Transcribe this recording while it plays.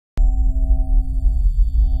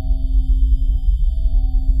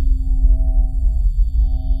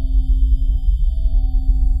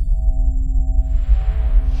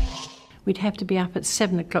we'd have to be up at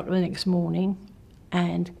 7 o'clock the next morning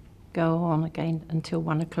and go on again until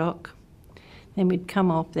 1 o'clock. Then we'd come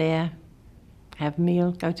off there, have a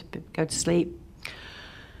meal, go to sleep,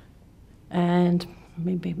 and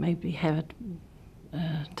maybe have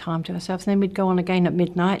time to ourselves. Then we'd go on again at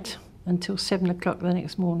midnight until 7 o'clock the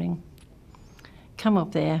next morning. Come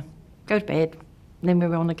off there, go to bed, and then we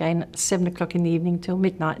were on again at 7 o'clock in the evening till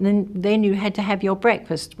midnight. And then you had to have your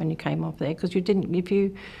breakfast when you came off there, because you didn't, if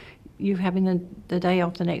you having the day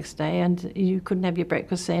off the next day, and you couldn't have your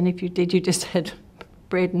breakfast then. If you did, you just had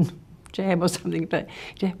bread and jam or something, but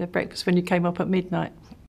you have the breakfast when you came up at midnight.